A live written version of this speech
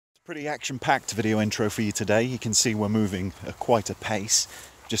Pretty action-packed video intro for you today. You can see we're moving at quite a pace.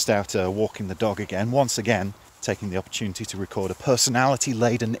 Just out walking the dog again. Once again, taking the opportunity to record a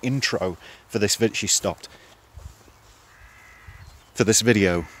personality-laden intro for this video. She stopped. For this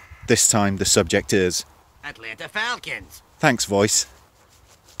video. This time the subject is Atlanta Falcons. Thanks, voice.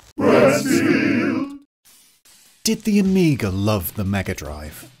 Westfield. Did the Amiga love the Mega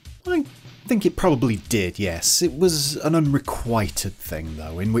Drive? I think it probably did, yes. It was an unrequited thing,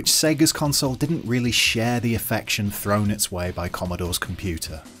 though, in which Sega's console didn't really share the affection thrown its way by Commodore's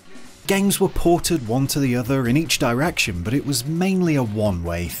computer. Games were ported one to the other in each direction, but it was mainly a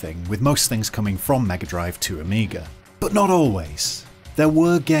one-way thing, with most things coming from Mega Drive to Amiga. But not always. There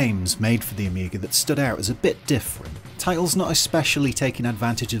were games made for the Amiga that stood out as a bit different, titles not especially taking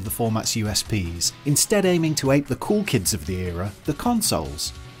advantage of the format's USPs, instead aiming to ape the cool kids of the era, the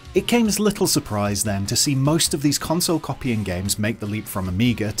consoles. It came as little surprise then to see most of these console copying games make the leap from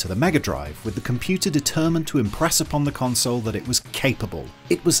Amiga to the Mega Drive, with the computer determined to impress upon the console that it was capable,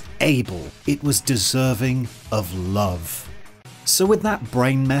 it was able, it was deserving of love. So with that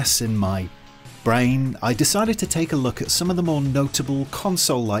brain mess in my brain, I decided to take a look at some of the more notable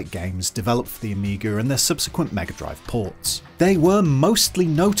console-like games developed for the Amiga and their subsequent Mega Drive ports. They were mostly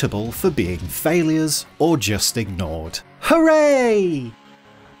notable for being failures or just ignored. Hooray!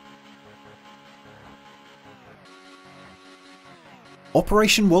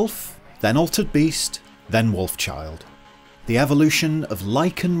 Operation Wolf, then Altered Beast, then Wolfchild. The evolution of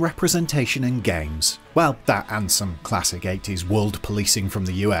lichen representation in games. Well, that and some classic 80s world policing from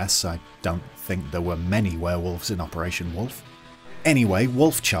the US. I don't think there were many werewolves in Operation Wolf. Anyway,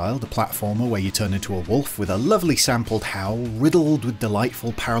 Wolfchild, a platformer where you turn into a wolf with a lovely sampled howl, riddled with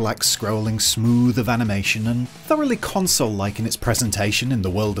delightful parallax scrolling, smooth of animation, and thoroughly console-like in its presentation in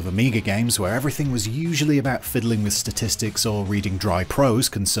the world of Amiga games where everything was usually about fiddling with statistics or reading dry prose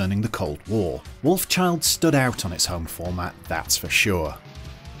concerning the Cold War. Wolfchild stood out on its home format, that's for sure.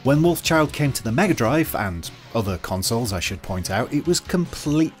 When Wolfchild came to the Mega Drive, and other consoles I should point out, it was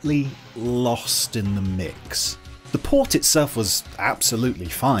completely lost in the mix. The port itself was absolutely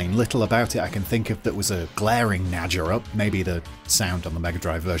fine, little about it I can think of that was a glaring nadger up. Maybe the sound on the Mega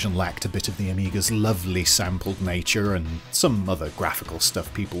Drive version lacked a bit of the Amiga's lovely sampled nature and some other graphical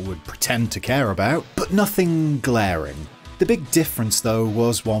stuff people would pretend to care about, but nothing glaring. The big difference though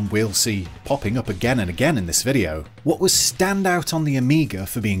was one we'll see popping up again and again in this video. What was standout on the Amiga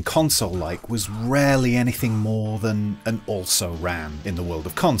for being console-like was rarely anything more than an also-ran in the world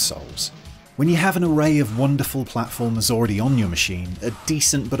of consoles. When you have an array of wonderful platformers already on your machine, a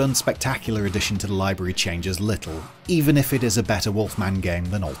decent but unspectacular addition to the library changes little, even if it is a better Wolfman game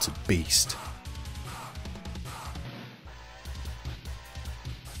than Altered Beast.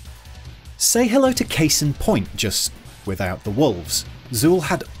 Say hello to Case in Point, just without the wolves. Zool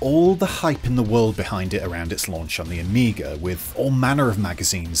had all the hype in the world behind it around its launch on the Amiga, with all manner of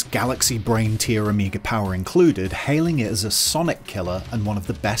magazines, Galaxy Brain tier Amiga Power included, hailing it as a Sonic killer and one of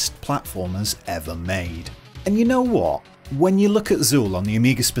the best platformers ever made. And you know what? When you look at Zool on the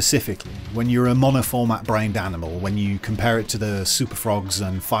Amiga specifically, when you're a monoformat brained animal, when you compare it to the Super Frogs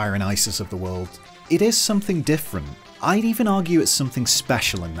and Fire and Isis of the world, it is something different. I'd even argue it's something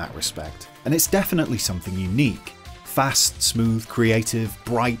special in that respect, and it's definitely something unique. Fast, smooth, creative,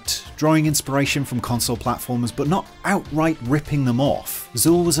 bright, drawing inspiration from console platformers but not outright ripping them off.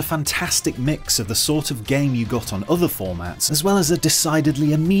 Zool was a fantastic mix of the sort of game you got on other formats, as well as a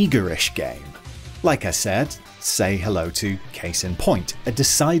decidedly Amiga-ish game. Like I said, say hello to Case in Point, a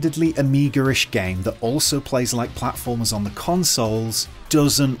decidedly Amiga-ish game that also plays like platformers on the consoles,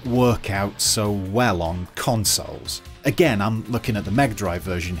 doesn't work out so well on consoles. Again, I'm looking at the Mega Drive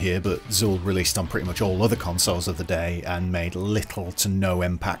version here, but Zool released on pretty much all other consoles of the day and made little to no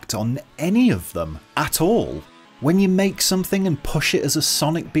impact on any of them at all. When you make something and push it as a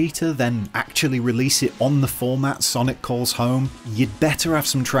Sonic beta, then actually release it on the format Sonic calls home, you'd better have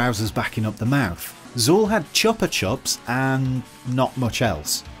some trousers backing up the mouth. Zool had Chupa Chups and not much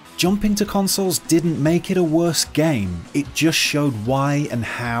else. Jumping to consoles didn't make it a worse game, it just showed why and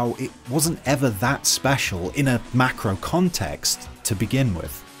how it wasn't ever that special in a macro context to begin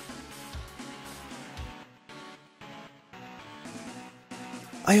with.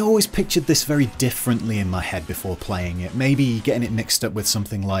 I always pictured this very differently in my head before playing it, maybe getting it mixed up with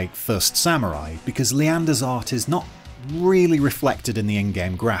something like First Samurai, because Leander's art is not really reflected in the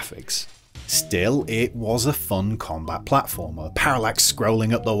in-game graphics. Still, it was a fun combat platformer, parallax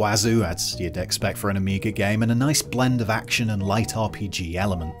scrolling up the wazoo as you'd expect for an Amiga game, and a nice blend of action and light RPG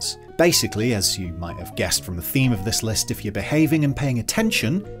elements. Basically, as you might have guessed from the theme of this list if you're behaving and paying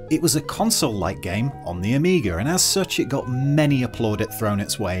attention, it was a console-like game on the Amiga, and as such it got many a plaudit thrown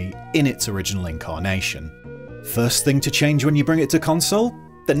its way in its original incarnation. First thing to change when you bring it to console?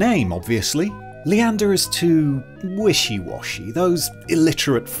 The name, obviously. Leander is too wishy-washy. Those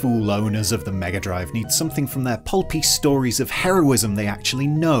illiterate fool owners of the Mega Drive need something from their pulpy stories of heroism they actually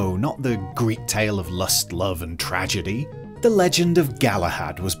know, not the Greek tale of lust, love and tragedy. The legend of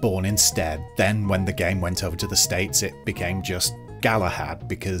Galahad was born instead. Then when the game went over to the States it became just Galahad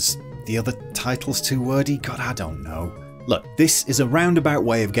because the other title's too wordy. God, I don't know. Look, this is a roundabout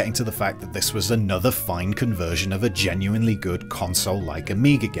way of getting to the fact that this was another fine conversion of a genuinely good console-like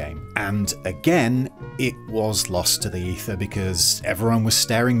Amiga game. And again, it was lost to the ether because everyone was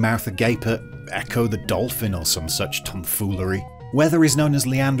staring mouth agape at Echo the Dolphin or some such tomfoolery. Whether he's known as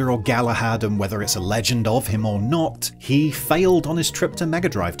Leander or Galahad and whether it's a legend of him or not, he failed on his trip to Mega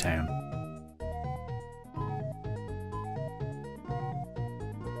Drive Town.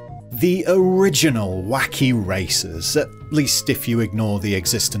 The original Wacky Racers, at least if you ignore the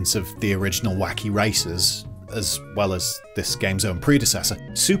existence of the original Wacky Racers, as well as this game's own predecessor,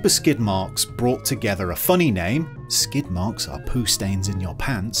 Super Skid Marks brought together a funny name, skid marks are poo stains in your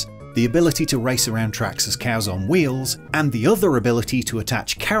pants, the ability to race around tracks as cows on wheels, and the other ability to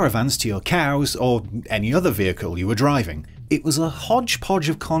attach caravans to your cows or any other vehicle you were driving. It was a hodgepodge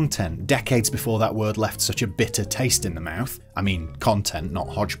of content decades before that word left such a bitter taste in the mouth. I mean content, not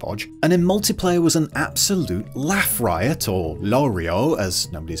hodgepodge. And in multiplayer was an absolute laugh riot, or lorio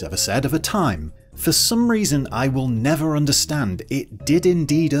as nobody's ever said, of a time. For some reason I will never understand, it did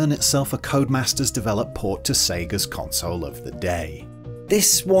indeed earn itself a Codemasters developed port to Sega's console of the day.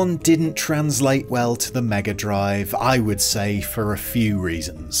 This one didn't translate well to the Mega Drive, I would say, for a few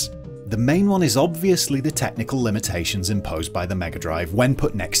reasons. The main one is obviously the technical limitations imposed by the Mega Drive when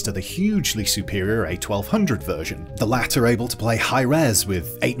put next to the hugely superior A1200 version. The latter able to play high-res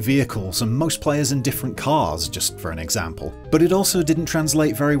with 8 vehicles and most players in different cars, just for an example. But it also didn't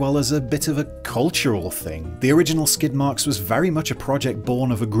translate very well as a bit of a cultural thing. The original Skid Marks was very much a project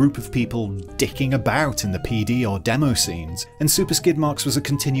born of a group of people dicking about in the PD or demo scenes, and Super Skid Marks was a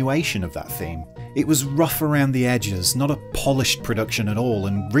continuation of that theme. It was rough around the edges, not a polished production at all,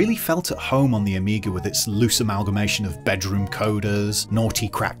 and really felt at home on the Amiga with its loose amalgamation of bedroom coders, naughty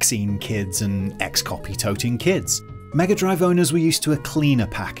crack scene kids, and ex-copy toting kids. Mega Drive owners were used to a cleaner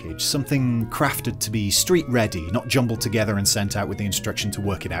package, something crafted to be street ready, not jumbled together and sent out with the instruction to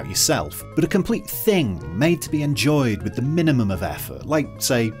work it out yourself, but a complete thing made to be enjoyed with the minimum of effort, like,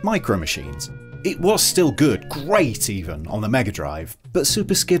 say, Micro Machines. It was still good, great even, on the Mega Drive, but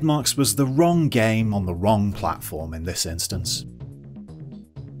Super Skid Marks was the wrong game on the wrong platform in this instance.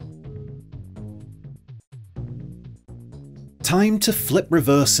 Time to flip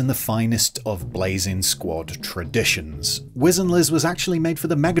reverse in the finest of Blazing Squad traditions. Wiz and Liz was actually made for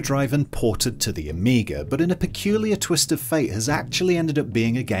the Mega Drive and ported to the Amiga, but in a peculiar twist of fate has actually ended up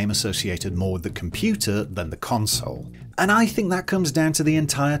being a game associated more with the computer than the console. And I think that comes down to the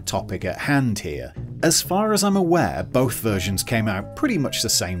entire topic at hand here. As far as I'm aware, both versions came out pretty much the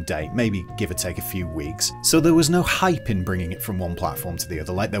same date, maybe give or take a few weeks, so there was no hype in bringing it from one platform to the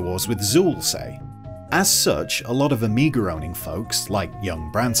other like there was with Zool, say. As such, a lot of Amiga-owning folks, like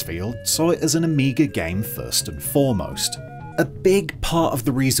young Bransfield, saw it as an Amiga game first and foremost. A big part of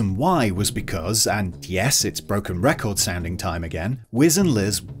the reason why was because, and yes, it's broken record sounding time again, Wiz and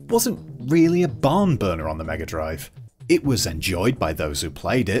Liz wasn't really a barn burner on the Mega Drive. It was enjoyed by those who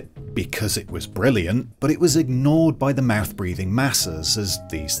played it, because it was brilliant, but it was ignored by the mouth-breathing masses, as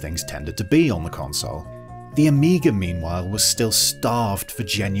these things tended to be on the console. The Amiga, meanwhile, was still starved for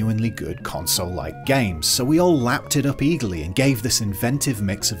genuinely good console-like games, so we all lapped it up eagerly and gave this inventive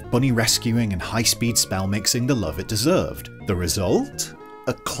mix of bunny rescuing and high-speed spell mixing the love it deserved. The result?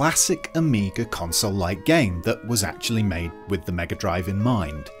 A classic Amiga console-like game that was actually made with the Mega Drive in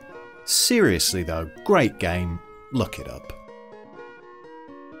mind. Seriously though, great game, look it up.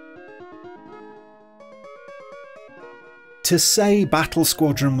 To say Battle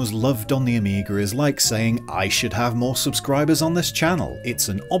Squadron was loved on the Amiga is like saying I should have more subscribers on this channel. It's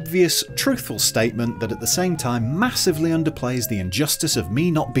an obvious, truthful statement that at the same time massively underplays the injustice of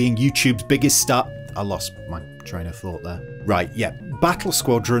me not being YouTube's biggest star. I lost my train of thought there. Right, yeah, Battle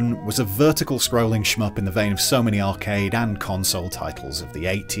Squadron was a vertical scrolling shmup in the vein of so many arcade and console titles of the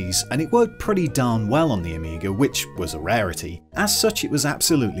 80s, and it worked pretty darn well on the Amiga, which was a rarity. As such, it was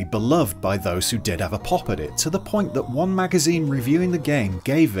absolutely beloved by those who did have a pop at it, to the point that one magazine reviewing the game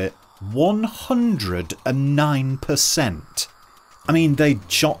gave it 109%. I mean, they'd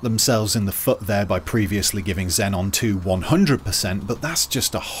shot themselves in the foot there by previously giving Xenon 2 100%, but that's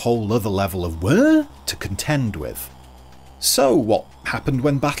just a whole other level of "where?" to contend with. So, what happened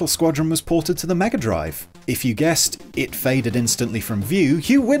when Battle Squadron was ported to the Mega Drive? If you guessed it faded instantly from view,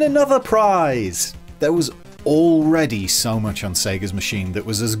 you win another prize! There was already so much on Sega's machine that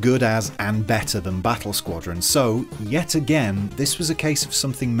was as good as and better than Battle Squadron, so, yet again, this was a case of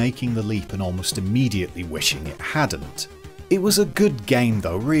something making the leap and almost immediately wishing it hadn't. It was a good game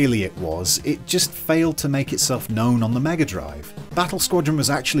though, really it was, it just failed to make itself known on the Mega Drive. Battle Squadron was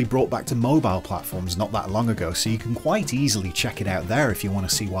actually brought back to mobile platforms not that long ago, so you can quite easily check it out there if you want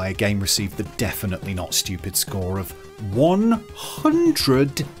to see why a game received the definitely not stupid score of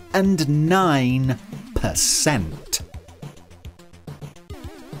 109%.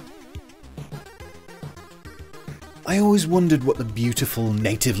 I always wondered what the beautiful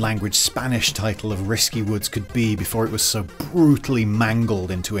native language Spanish title of Risky Woods could be before it was so brutally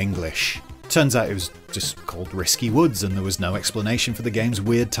mangled into English. Turns out it was just called Risky Woods and there was no explanation for the game's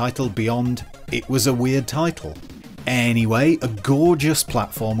weird title beyond it was a weird title. Anyway, a gorgeous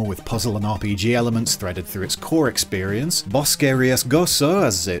platformer with puzzle and RPG elements threaded through its core experience, Bosque Riesgoso,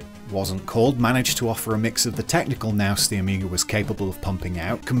 as it wasn't called, managed to offer a mix of the technical nous the Amiga was capable of pumping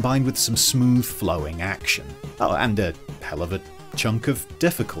out, combined with some smooth flowing action. Oh, and a hell of a chunk of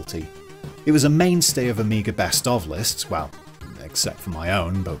difficulty. It was a mainstay of Amiga best of lists, well, except for my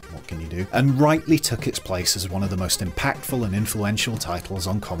own, but what can you do, and rightly took its place as one of the most impactful and influential titles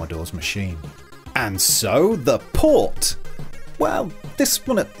on Commodore's machine. And so, the port! Well, this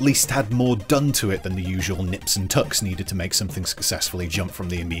one at least had more done to it than the usual nips and tucks needed to make something successfully jump from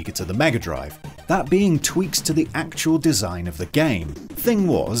the Amiga to the Mega Drive. That being tweaks to the actual design of the game. Thing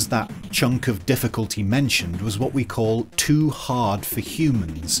was, that chunk of difficulty mentioned was what we call too hard for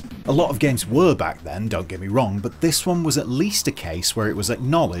humans. A lot of games were back then, don't get me wrong, but this one was at least a case where it was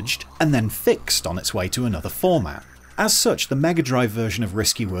acknowledged and then fixed on its way to another format. As such, the Mega Drive version of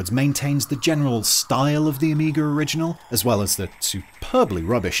Risky Woods maintains the general style of the Amiga original, as well as the superbly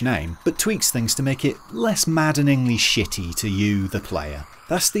rubbish name, but tweaks things to make it less maddeningly shitty to you, the player.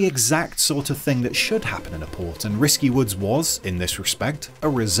 That's the exact sort of thing that should happen in a port, and Risky Woods was, in this respect, a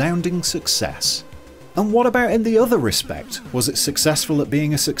resounding success. And what about in the other respect? Was it successful at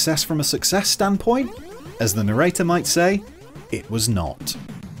being a success from a success standpoint? As the narrator might say, it was not.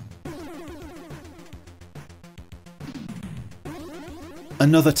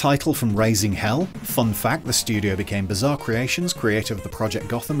 Another title from Raising Hell. Fun fact, the studio became Bizarre Creations, creator of the Project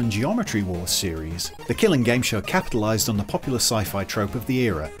Gotham and Geometry Wars series. The Killing Game Show capitalised on the popular sci-fi trope of the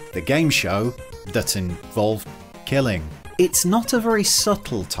era, the game show that involved killing. It's not a very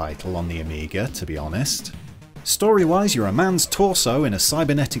subtle title on the Amiga, to be honest. Story-wise, you're a man's torso in a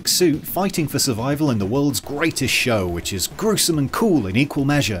cybernetic suit fighting for survival in the world's greatest show, which is gruesome and cool in equal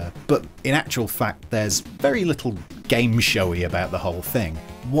measure, but in actual fact there's very little game showy about the whole thing.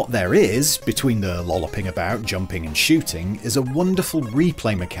 What there is, between the lolloping about, jumping and shooting, is a wonderful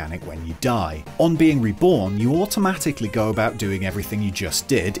replay mechanic when you die. On being reborn, you automatically go about doing everything you just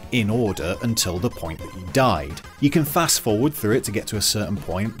did in order until the point that you died. You can fast forward through it to get to a certain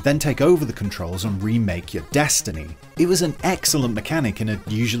point, then take over the controls and remake your destiny. It was an excellent mechanic in a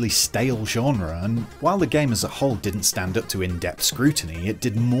usually stale genre, and while the game as a whole didn't stand up to in-depth scrutiny, it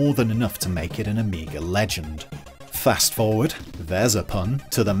did more than enough to make it an Amiga legend. Fast forward, there's a pun,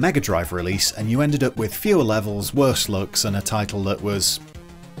 to the Mega Drive release, and you ended up with fewer levels, worse looks, and a title that was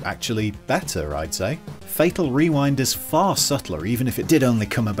actually better, I'd say. Fatal Rewind is far subtler, even if it did only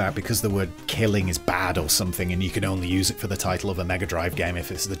come about because the word killing is bad or something and you can only use it for the title of a Mega Drive game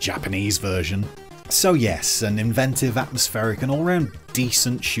if it's the Japanese version. So yes, an inventive, atmospheric and all-round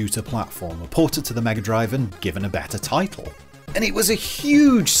decent shooter platformer ported to the Mega Drive and given a better title. And it was a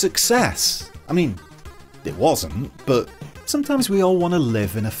huge success! I mean, it wasn't, but sometimes we all want to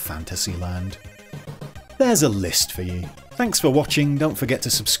live in a fantasy land. There's a list for you. Thanks for watching, don't forget to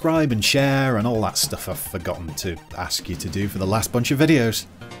subscribe and share and all that stuff I've forgotten to ask you to do for the last bunch of videos.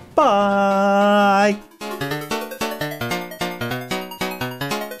 Bye!